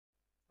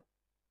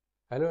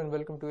Hello and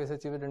welcome to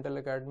SHV Dental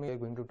Academy. We are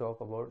going to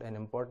talk about an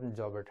important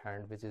job at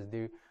hand, which is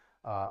the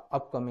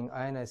upcoming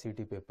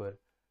INICET paper.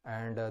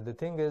 And the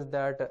thing is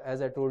that,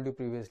 as I told you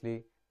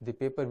previously, the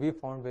paper we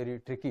found very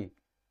tricky.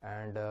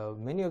 And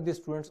many of the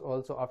students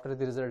also, after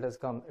the result has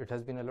come, it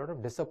has been a lot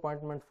of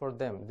disappointment for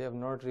them. They have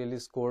not really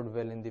scored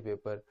well in the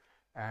paper.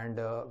 And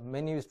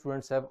many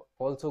students have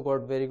also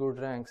got very good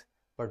ranks,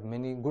 but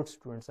many good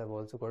students have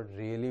also got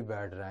really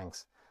bad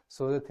ranks.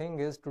 So the thing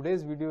is,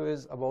 today's video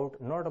is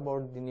not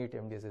about the NEET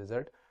MDS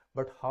result,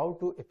 but how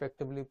to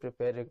effectively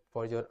prepare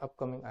for your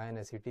upcoming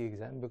INICET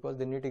exam, because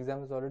the NEET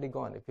exam is already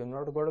gone. If you have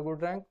not got a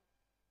good rank,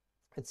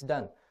 it's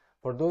done.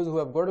 For those who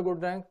have got a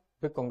good rank,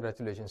 big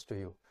congratulations to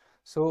you.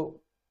 So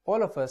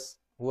all of us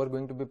who are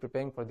going to be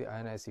preparing for the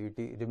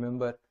INICET,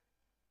 remember,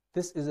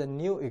 this is a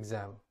new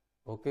exam,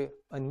 okay,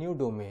 a new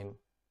domain,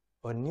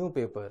 a new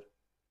paper,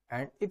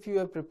 and if you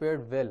have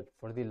prepared well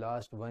for the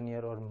last 1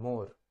 year or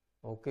more,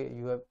 okay,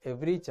 you have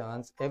every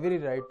chance, every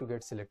right to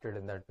get selected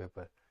in that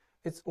paper.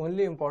 It's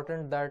only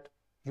important that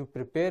you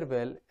prepare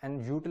well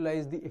and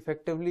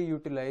effectively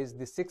utilize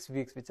the 6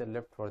 weeks which are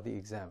left for the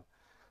exam.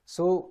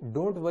 So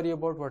don't worry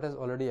about what has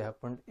already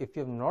happened. If you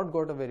have not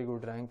got a very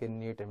good rank in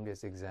NEET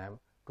MDS exam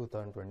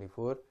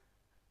 2024,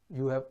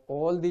 you have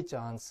all the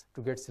chance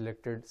to get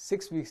selected.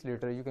 6 weeks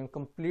later, you can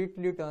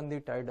completely turn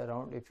the tide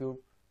around if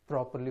you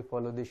properly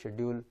follow the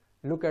schedule,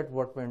 look at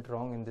what went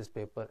wrong in this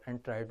paper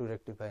and try to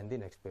rectify in the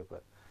next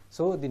paper.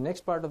 So the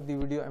next part of the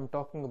video, I'm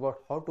talking about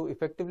how to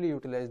effectively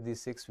utilize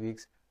these 6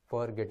 weeks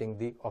for getting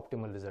the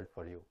optimal result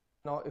for you.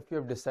 Now, if you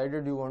have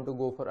decided you want to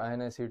go for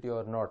INICET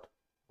or not,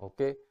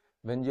 okay,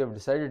 when you have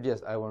decided,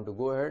 yes, I want to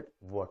go ahead,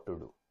 what to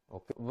do?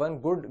 Okay, one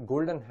good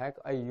golden hack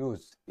I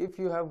use: if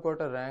you have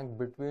got a rank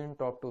between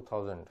top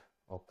 2000,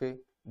 okay,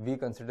 we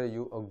consider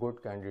you a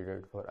good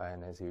candidate for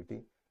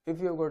INICET. If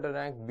you have got a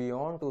rank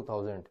beyond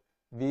 2000,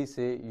 we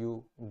say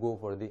you go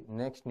for the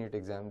next NEET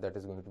exam. That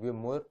is going to be a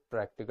more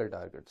practical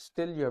target.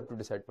 Still, you have to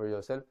decide for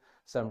yourself.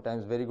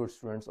 Sometimes very good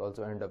students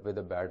also end up with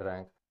a bad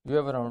rank. You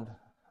have around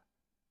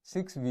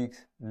 6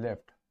 weeks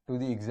left to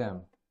the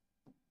exam,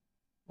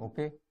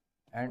 okay,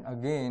 and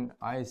again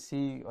I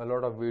see a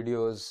lot of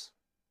videos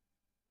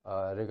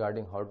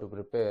regarding how to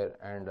prepare,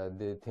 and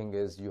the thing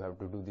is, you have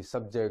to do the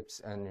subjects,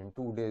 and in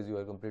 2 days you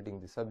are completing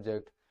the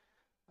subject.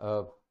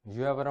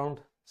 You have around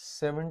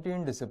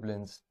 17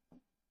 disciplines,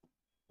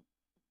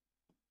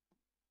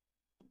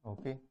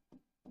 okay,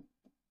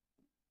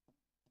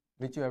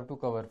 which you have to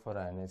cover for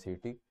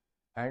INICET.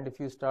 And if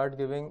you start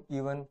giving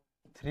even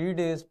 3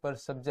 days per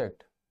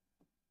subject,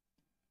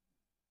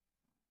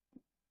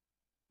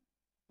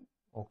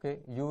 okay,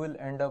 you will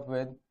end up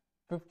with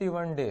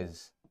 51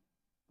 days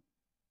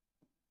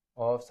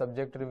of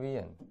subject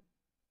revision.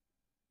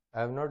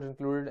 I have not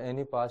included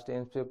any past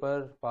AIMS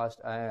paper,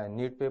 past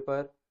NEET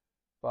paper,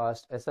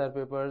 past SR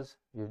papers.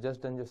 You've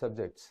just done your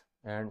subjects.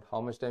 And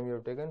how much time you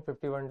have taken?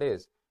 51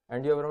 days.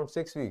 And you have around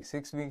 6 weeks.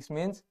 6 weeks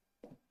means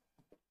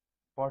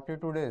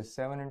 42 days,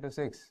 7 into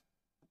 6.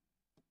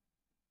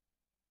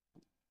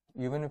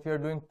 Even if you are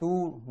doing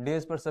 2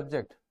 days per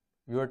subject,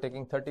 you are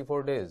taking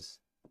 34 days.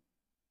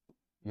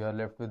 You are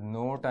left with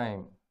no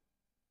time.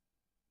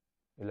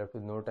 You are left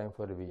with no time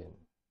for revision.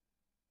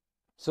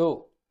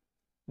 So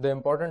the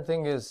important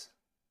thing is,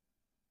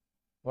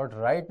 what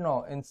right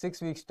now in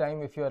 6 weeks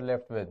time, if you are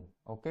left with,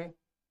 okay,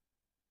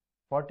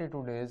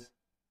 42 days,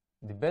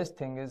 the best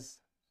thing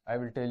is, I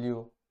will tell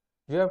you,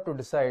 you have to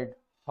decide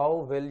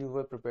how well you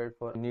were prepared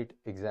for NEET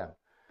exam.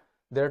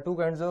 There are 2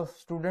 kinds of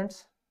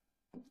students.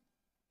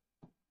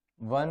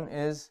 One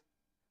is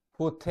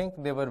who think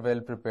they were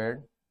well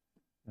prepared.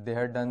 They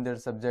had done their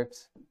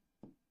subjects.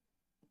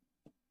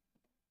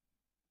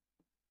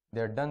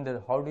 They had done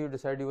their, how do you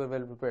decide you were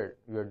well prepared?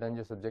 You have done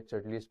your subjects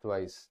at least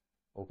twice.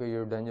 Okay, you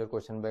have done your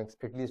question banks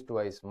at least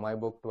twice. My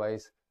book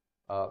twice.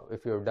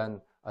 If you have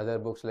done other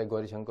books like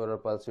Gauri Shankar or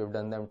Pulse, you have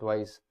done them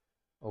twice.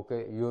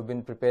 Okay, you have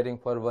been preparing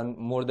for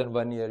more than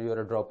 1 year, you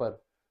are a dropper.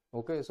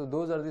 Okay, so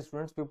those are the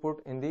students we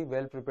put in the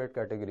well prepared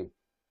category.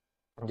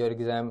 Your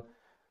exam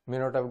may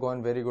not have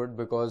gone very good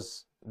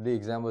because the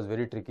exam was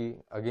very tricky.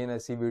 Again, I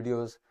see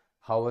videos,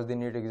 how was the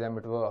NEET exam?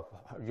 It was,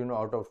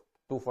 out of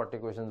 240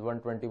 questions,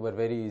 120 were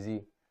very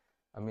easy.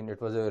 I mean,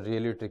 it was a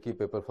really tricky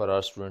paper for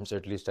our students,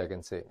 at least I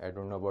can say. I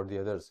don't know about the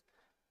others.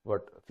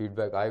 What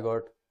feedback I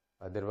got,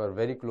 there were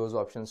very close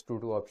options,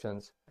 2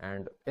 options,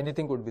 and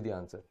anything could be the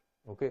answer.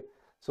 Okay.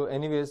 So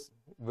anyways,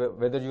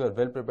 whether you are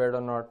well prepared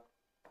or not,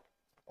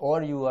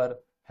 or you are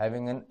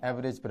having an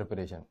average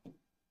preparation,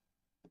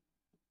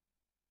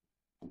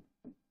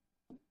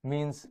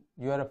 means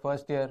you are a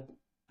first year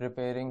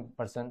preparing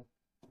person,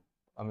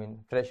 I mean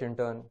fresh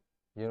intern,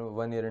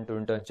 1 year into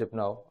internship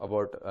now,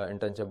 about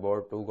internship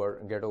board to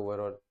get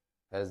over or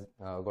has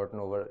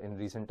gotten over in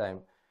recent time,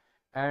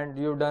 and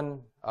you've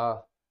done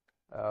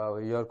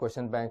your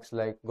question banks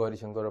like Gauri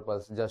Shankar or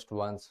Pulse just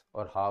once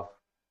or half.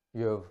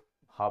 You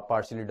have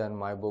partially done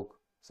my book.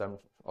 Some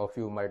of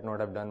you might not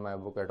have done my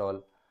book at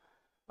all.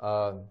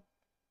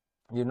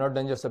 You've not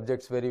done your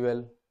subjects very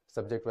well.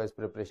 Subject wise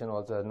preparation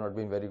also has not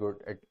been very good.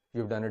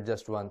 You've done it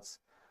just once.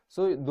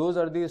 So those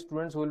are the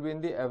students who will be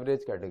in the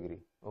average category.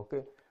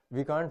 Okay,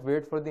 we can't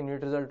wait for the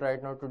NEET result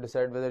right now to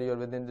decide whether you're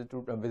within the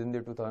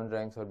 2000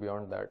 ranks or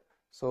beyond that.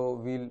 So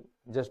we'll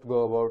just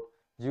go about,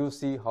 you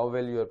see how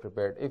well you are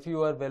prepared. If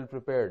you are well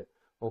prepared,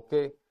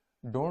 okay,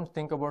 don't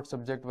think about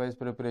subject wise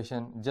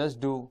preparation,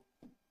 just do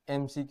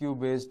MCQ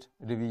based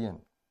revision.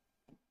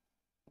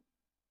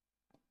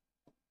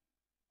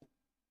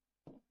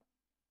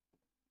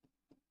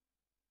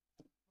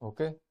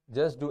 Okay,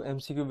 just do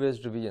MCQ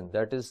based revision.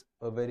 That is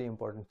a very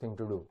important thing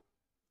to do.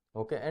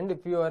 Okay, and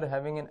if you are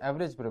having an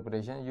average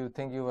preparation, you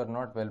think you are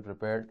not well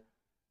prepared,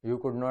 you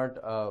could not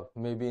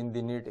maybe in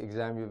the NEET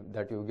exam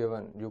that you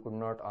given, you could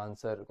not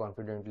answer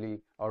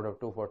confidently out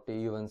of 240,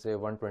 even say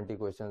 120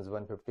 questions,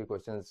 150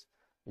 questions,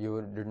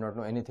 you did not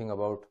know anything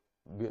about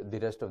the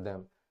rest of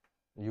them,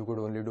 you could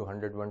only do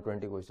 100,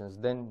 120 questions,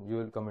 then you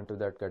will come into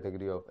that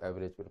category of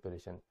average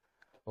preparation.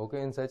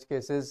 Okay, in such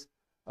cases,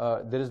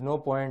 there is no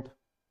point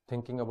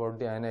thinking about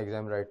the INI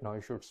exam right now.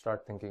 You should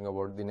start thinking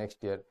about the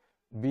next year.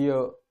 Be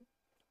a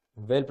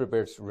well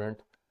prepared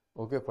student,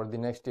 okay, for the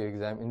next year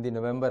exam. In the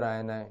November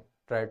INI,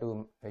 try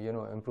to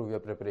improve your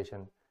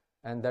preparation,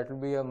 and that will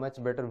be a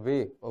much better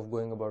way of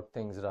going about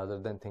things rather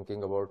than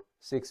thinking about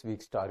 6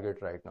 weeks target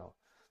right now.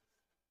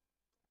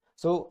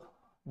 So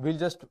we'll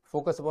just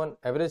focus upon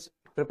average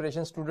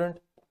preparation student.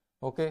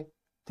 Okay,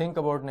 think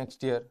about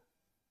next year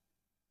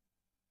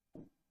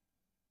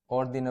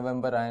or the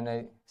November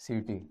INI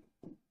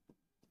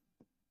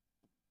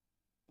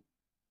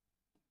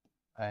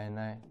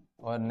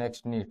or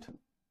next NEET.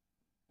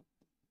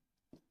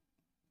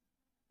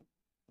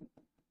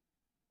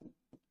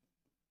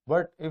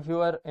 But if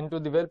you are into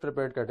the well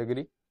prepared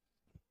category,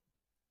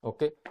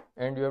 okay,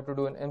 and you have to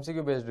do an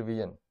MCQ based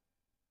revision,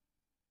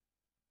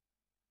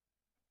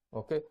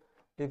 okay,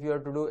 if you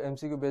have to do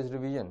MCQ based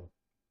revision,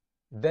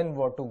 then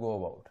what to go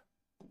about?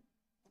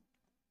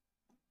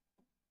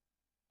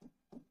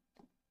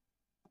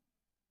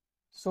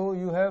 So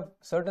you have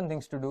certain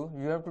things to do.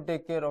 You have to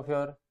take care of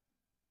your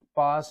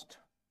past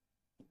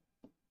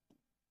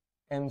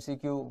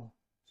MCQ,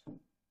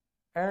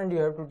 and you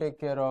have to take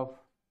care of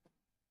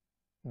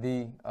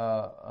the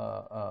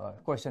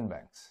question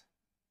banks.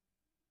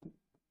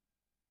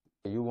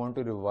 You want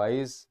to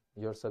revise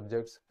your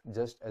subjects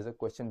just as a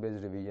question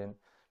based revision.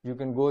 You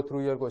can go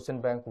through your question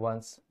bank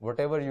once,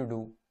 whatever you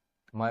do,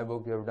 my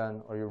book you have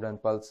done or you've done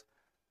Pulse,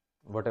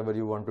 whatever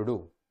you want to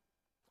do.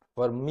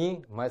 For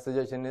me, my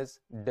suggestion is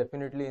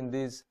definitely in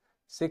these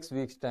 6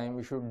 weeks time,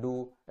 you should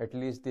do at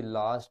least the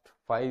last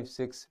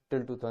 5-6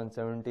 till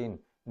 2017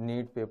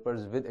 NEET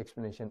papers with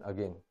explanation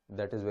again.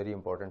 That is very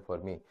important for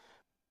me.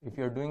 If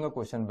you are doing a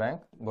question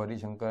bank, Gauri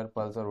Shankar,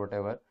 Pulse or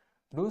whatever,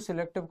 do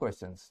selective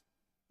questions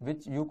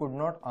which you could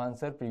not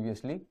answer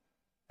previously,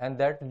 and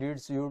that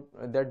leads you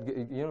that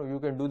you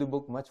can do the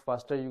book much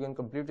faster, you can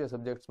complete your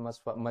subjects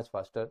much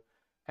faster,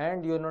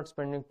 and you are not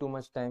spending too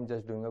much time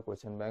just doing a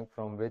question bank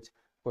from which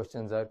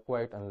questions are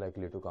quite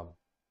unlikely to come.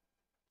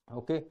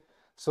 Okay,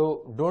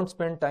 so don't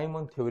spend time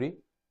on theory.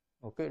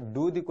 Okay,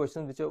 do the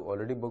questions which you have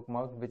already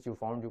bookmarked, which you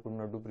found you could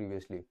not do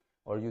previously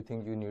or you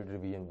think you need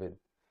revision with.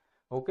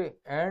 Okay,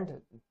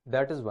 and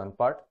that is one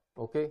part.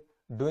 Okay,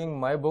 doing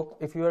my book,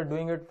 if you are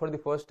doing it for the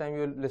first time,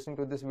 you are listening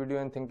to this video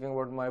and thinking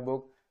about my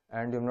book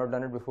and you have not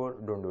done it before,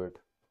 don't do it.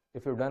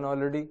 If you've done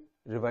already,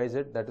 revise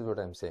it. That is what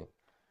I'm saying.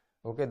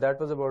 Okay, that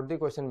was about the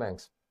question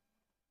banks.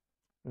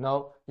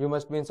 Now you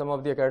must be in some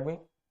of the academy.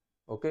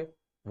 Okay,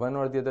 one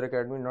or the other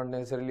academy, not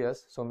necessarily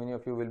us, so many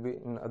of you will be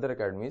in other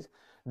academies.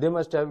 They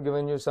must have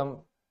given you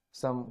some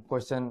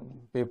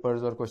question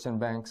papers or question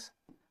banks.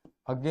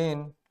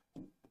 Again,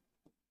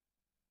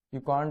 you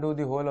can't do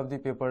the whole of the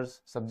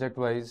papers subject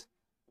wise.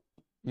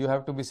 You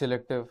have to be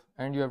selective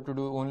and you have to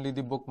do only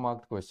the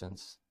bookmarked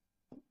questions,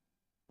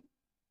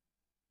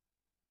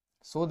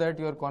 so that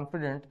you are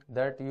confident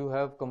that you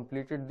have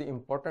completed the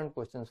important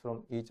questions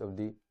from each of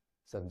the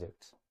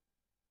subjects.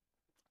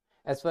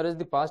 As far as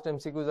the past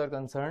MCQs are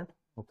concerned,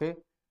 okay,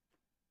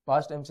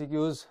 past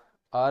MCQs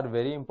are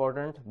very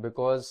important,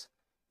 because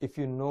if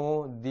you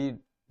know, the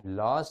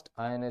last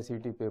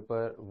INICET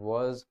paper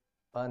was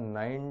a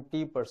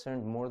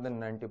 90%, more than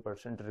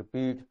 90%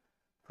 repeat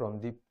from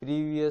the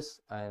previous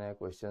INI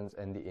questions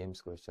and the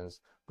AIMS questions.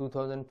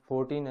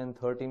 2014 and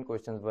 13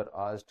 questions were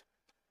asked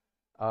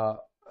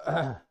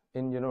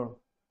in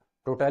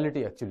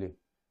totality actually.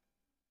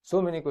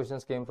 So many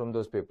questions came from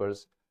those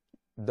papers.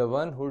 The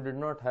one who did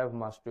not have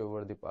mastery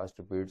over the past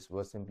repeats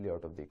was simply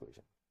out of the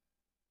equation.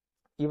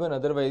 Even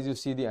otherwise, you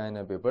see the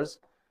INI papers,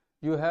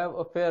 you have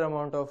a fair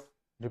amount of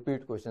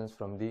repeat questions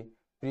from the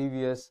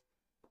previous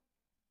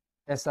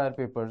SR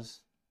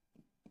papers,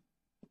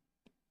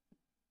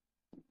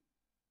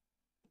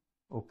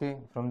 okay,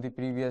 from the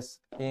previous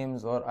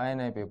AIMS or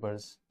INI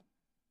papers,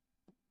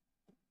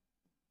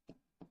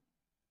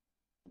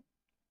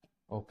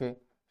 okay,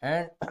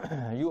 and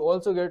you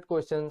also get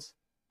questions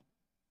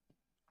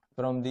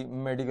from the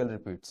medical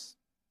repeats.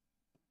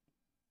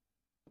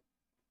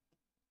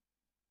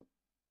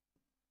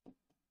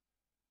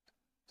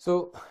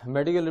 So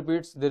medical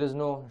repeats, there is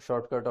no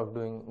shortcut of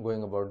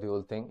going about the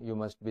whole thing. You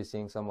must be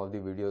seeing some of the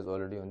videos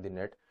already on the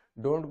net.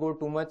 Don't go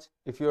too much.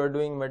 If you are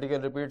doing medical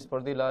repeats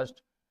for the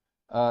last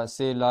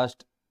say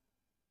last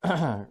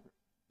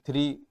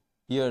 3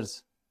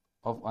 years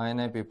of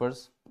INI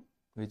papers,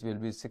 which will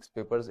be 6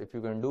 papers, if you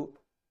can do,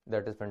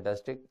 that is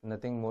fantastic.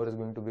 Nothing more is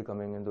going to be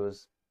coming in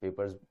those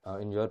papers,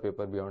 in your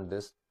paper beyond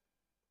this.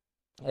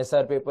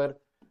 SR paper,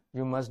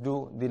 you must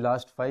do the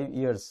last 5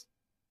 years.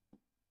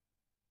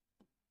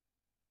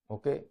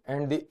 Okay,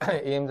 and the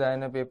AIMS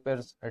INI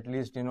papers, at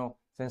least,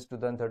 since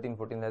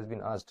 2013-14 has been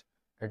asked,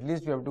 at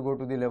least you have to go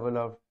to the level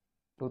of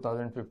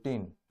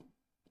 2015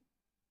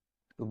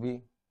 to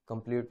be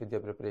complete with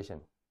your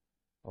preparation.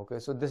 Okay,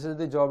 so this is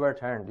the job at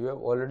hand. You have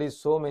already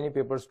so many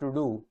papers to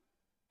do.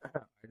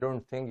 I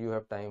don't think you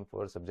have time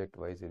for subject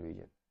wise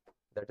revision.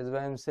 That is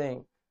why I'm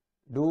saying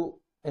do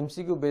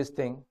MCQ based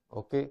thing.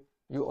 Okay,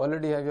 you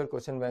already have your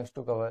question banks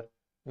to cover,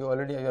 you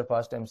already have your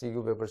past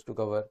MCQ papers to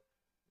cover.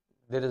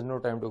 There is no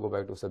time to go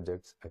back to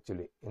subjects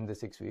actually in the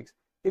 6 weeks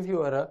if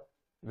you are a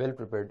well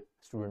prepared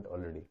student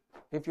already.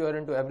 If you are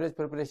into average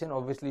preparation,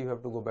 obviously you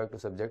have to go back to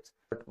subjects,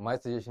 but my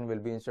suggestion will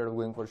be, instead of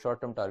going for short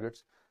term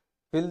targets,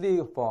 fill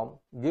the form,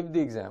 give the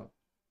exam,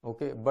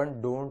 okay,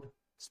 but don't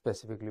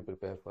specifically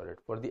prepare for it.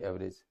 For the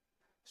average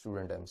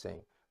student, I'm saying.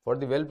 For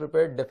the well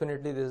prepared,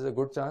 definitely there is a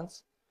good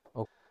chance.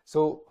 Okay.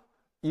 So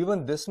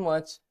even this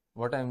much,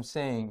 what I'm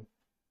saying,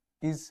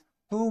 is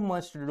too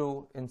much to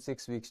do in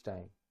 6 weeks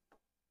time.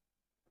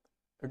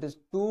 It is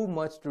too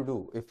much to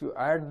do. If you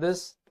add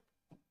this,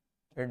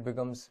 it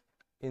becomes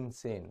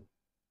insane.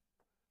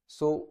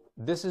 So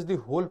this is the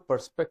whole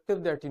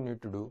perspective that you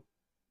need to do.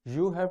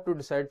 You have to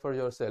decide for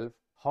yourself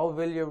how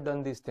well you have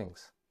done these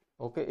things.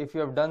 Okay, if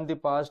you have done the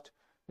past,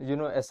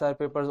 SR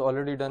papers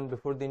already done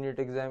before the NEET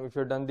exam, if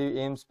you have done the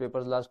AIMS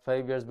papers last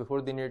 5 years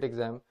before the NEET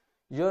exam,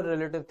 your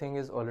relative thing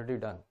is already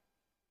done.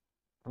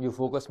 You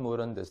focus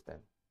more on this then.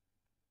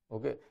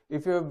 Okay,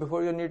 if you have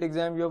before your NEET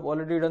exam, you have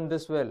already done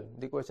this well,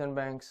 the question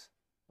banks,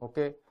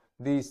 okay,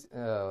 these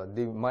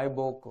the my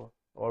book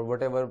or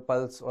whatever,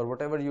 pulse or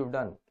whatever you've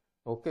done,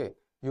 okay,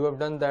 you have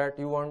done that,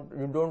 you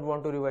don't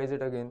want to revise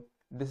it again.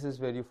 This is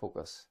where you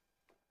focus.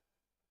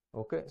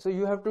 Okay, so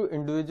you have to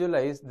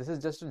individualize. This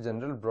is just a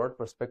general broad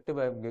perspective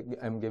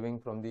I'm giving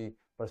from the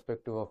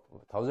perspective of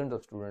thousands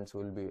of students who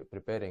will be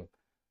preparing,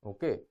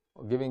 okay,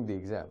 giving the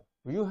exam.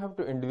 You have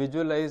to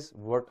individualize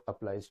what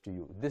applies to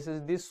you. This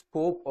is the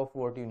scope of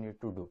what you need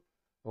to do.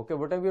 Okay,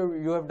 whatever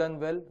you have done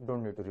well,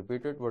 don't need to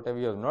repeat it. Whatever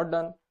you have not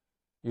done,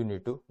 you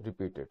need to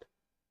repeat it.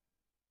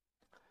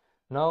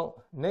 Now,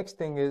 next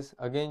thing is,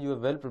 again, you are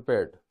well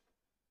prepared.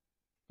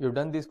 You've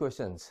done these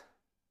questions.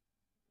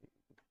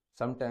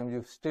 Sometimes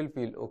you still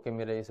feel, okay,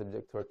 मेरा ये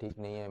subject थोड़ा ठीक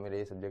नहीं है, मेरा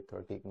ये subject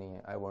थोड़ा ठीक नहीं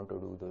है, I want to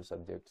do those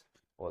subjects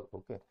all.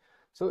 Okay,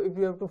 so if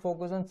you have to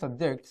focus on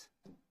subjects,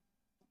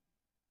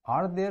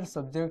 are there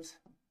subjects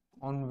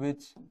on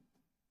which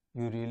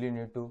you really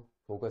need to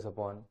focus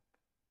upon,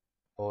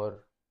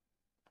 or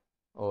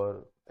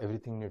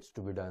everything needs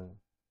to be done,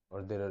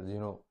 or there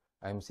are,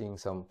 I'm seeing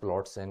some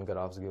plots and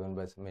graphs given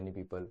by many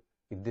people.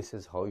 If this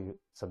is how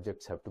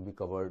subjects have to be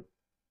covered.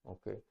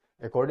 Okay,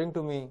 according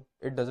to me,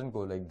 it doesn't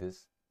go like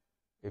this.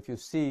 If you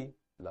see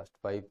last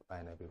 5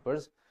 INI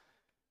papers,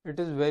 it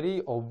is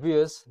very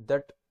obvious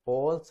that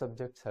all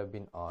subjects have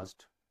been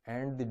asked,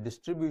 and the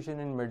distribution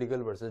in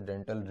medical versus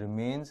dental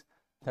remains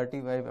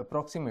 35,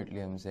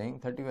 approximately I'm saying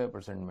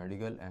 35%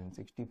 medical and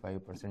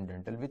 65%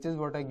 dental, which is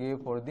what I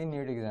gave for the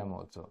NEET exam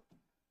also.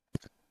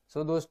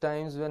 So those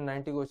times when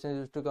 90 questions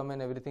used to come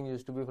and everything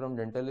used to be from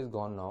dental is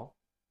gone now.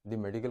 The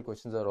medical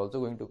questions are also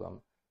going to come,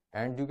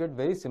 and you get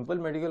very simple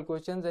medical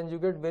questions and you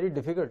get very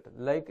difficult,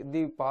 like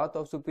the path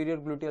of superior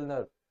gluteal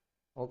nerve,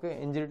 okay,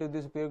 injury to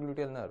the superior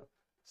gluteal nerve,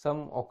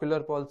 some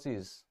ocular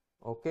palsies,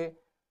 okay,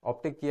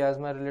 optic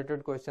chiasma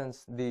related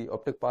questions, the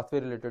optic pathway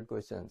related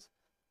questions,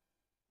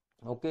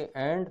 okay,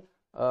 and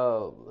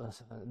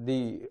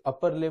the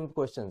upper limb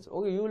questions.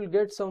 Okay, you will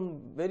get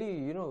some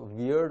very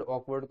weird,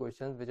 awkward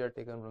questions which are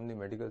taken from the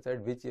medical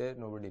side, which year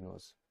nobody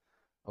knows.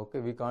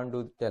 Okay, we can't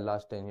do the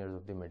last 10 years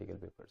of the medical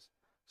papers.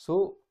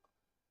 So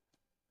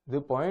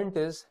the point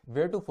is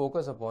where to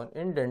focus upon.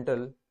 In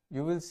dental,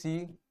 you will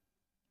see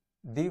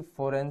the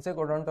forensic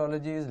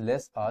odontology is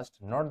less asked,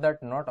 not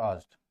that not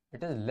asked,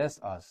 it is less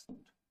asked.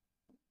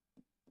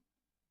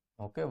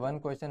 Okay, one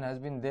question has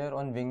been there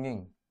on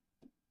winging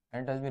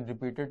and has been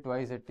repeated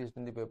twice at least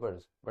in the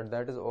papers, but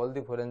that is all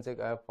the forensic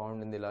I have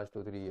found in the last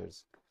 2-3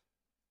 years.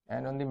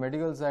 And on the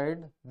medical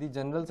side, the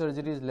general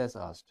surgery is less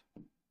asked,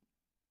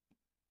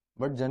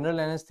 but general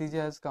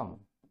anesthesia has come,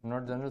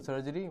 not general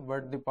surgery,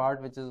 but the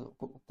part which is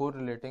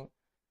correlating,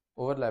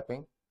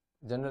 overlapping,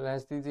 general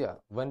anesthesia.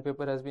 One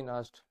paper has been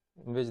asked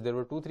in which there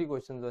were 2-3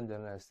 questions on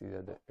general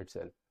anesthesia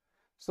itself.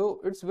 So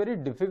it's very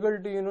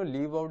difficult to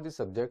leave out the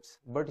subjects.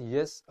 But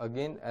yes,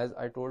 again, as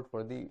I told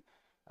for the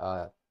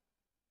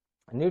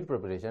NEET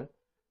preparation,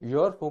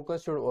 your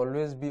focus should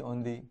always be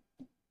on the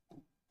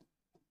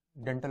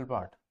dental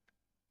part,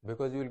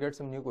 because you will get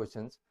some new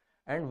questions.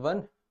 And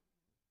one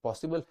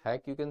possible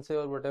hack you can say,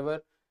 or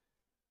whatever,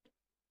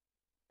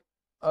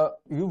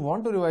 you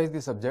want to revise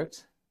the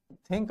subjects,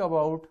 think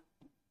about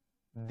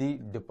the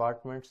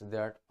departments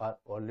that are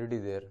already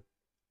there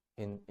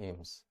in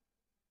AIMS.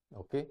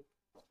 Okay,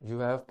 you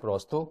have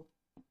prostho,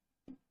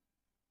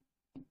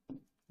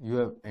 you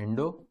have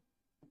endo.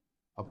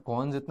 अब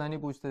कौन जितना नहीं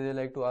पूछते, they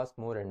like to ask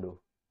more endo.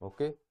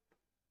 Okay,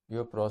 you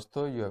have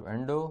prostho, you have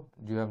endo,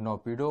 you have now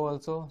pedo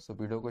also, so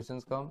pedo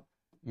questions come.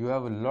 You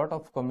have a lot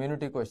of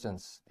community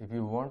questions. If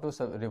you want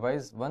to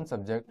revise one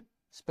subject,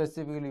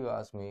 specifically you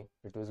ask me,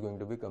 it was going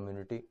to be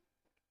community,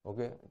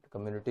 okay,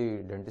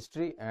 community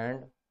dentistry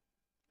and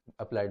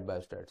applied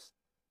biostats.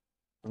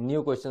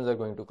 New questions are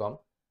going to come,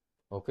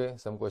 okay,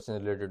 some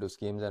questions related to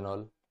schemes and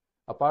all.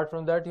 Apart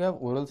from that, you have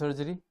oral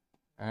surgery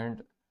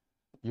and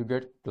you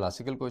get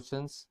classical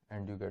questions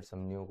and you get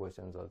some new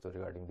questions also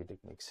regarding the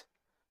techniques.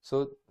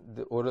 So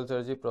the oral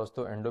surgery,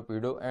 prostho, endo,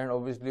 pedo, and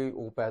obviously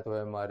OPath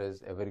OMR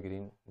is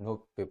evergreen.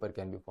 No paper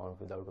can be found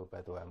without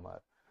OPath OMR.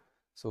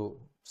 So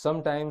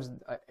sometimes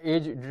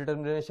age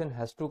determination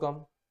has to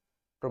come.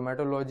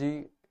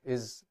 Traumatology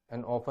is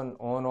an often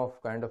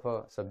on-off kind of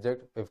a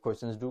subject. If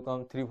questions do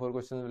come, 3-4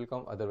 questions will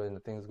come, otherwise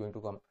nothing is going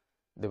to come.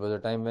 There was a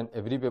time when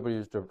every paper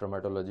used to have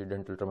traumatology,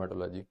 dental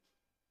traumatology.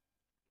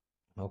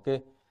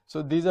 Okay,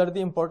 so these are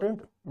the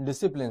important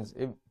disciplines.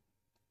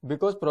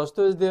 Because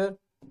prostho is there,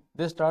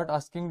 they start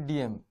asking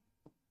DM.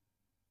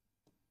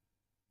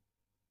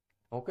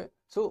 Okay,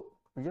 so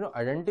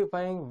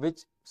identifying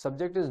which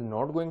subject is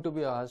not going to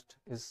be asked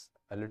is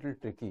a little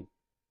tricky.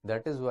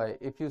 That is why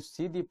if you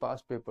see the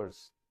past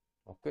papers,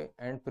 okay,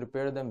 and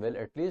prepare them well,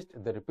 at least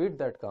the repeat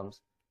that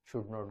comes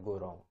should not go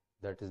wrong.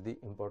 That is the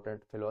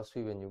important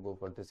philosophy when you go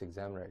for this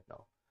exam right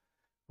now.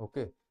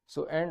 Okay,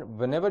 so and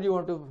whenever you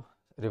want to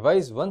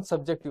revise one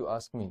subject, you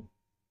ask me,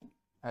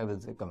 I will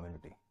say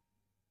community.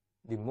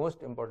 The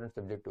most important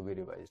subject to be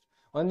revised.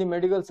 On the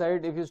medical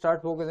side, if you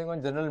start focusing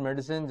on general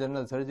medicine,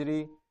 general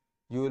surgery,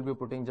 you will be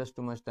putting just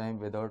too much time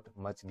without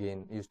much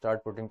gain. You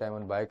start putting time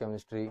on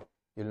biochemistry,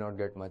 you will not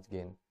get much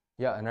gain.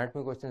 Yeah,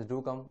 anatomy questions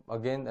do come.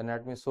 Again,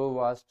 anatomy is so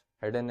vast,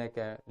 head and neck,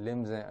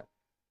 limbs,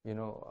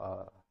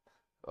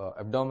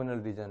 abdominal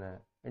region,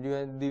 and you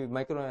have the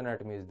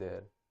microanatomy is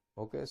there.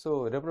 Okay,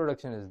 so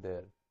reproduction is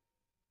there,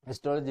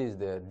 histology is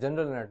there,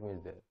 general anatomy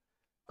is there.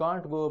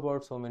 Can't go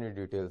about so many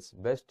details.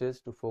 Best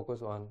is to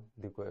focus on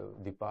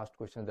the past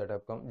questions that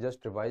have come.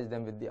 Just revise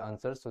them with the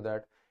answers so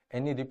that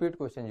any repeat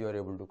question you are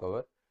able to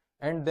cover,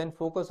 and then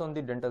focus on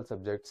the dental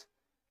subjects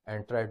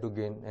and try to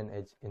gain an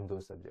edge in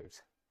those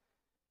subjects.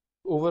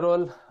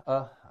 Overall,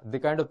 the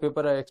kind of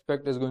paper I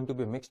expect is going to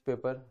be a mixed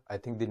paper. I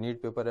think the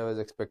NEET paper I was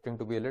expecting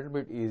to be a little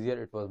bit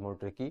easier. It was more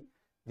tricky.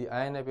 The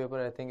INI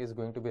paper I think is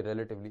going to be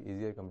relatively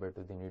easier compared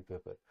to the NEET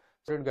paper.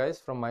 So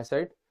guys, from my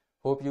side,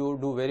 hope you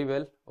do very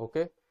well.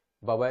 Okay.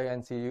 Bye bye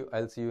and see you.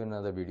 I'll see you in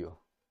another video.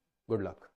 Good luck.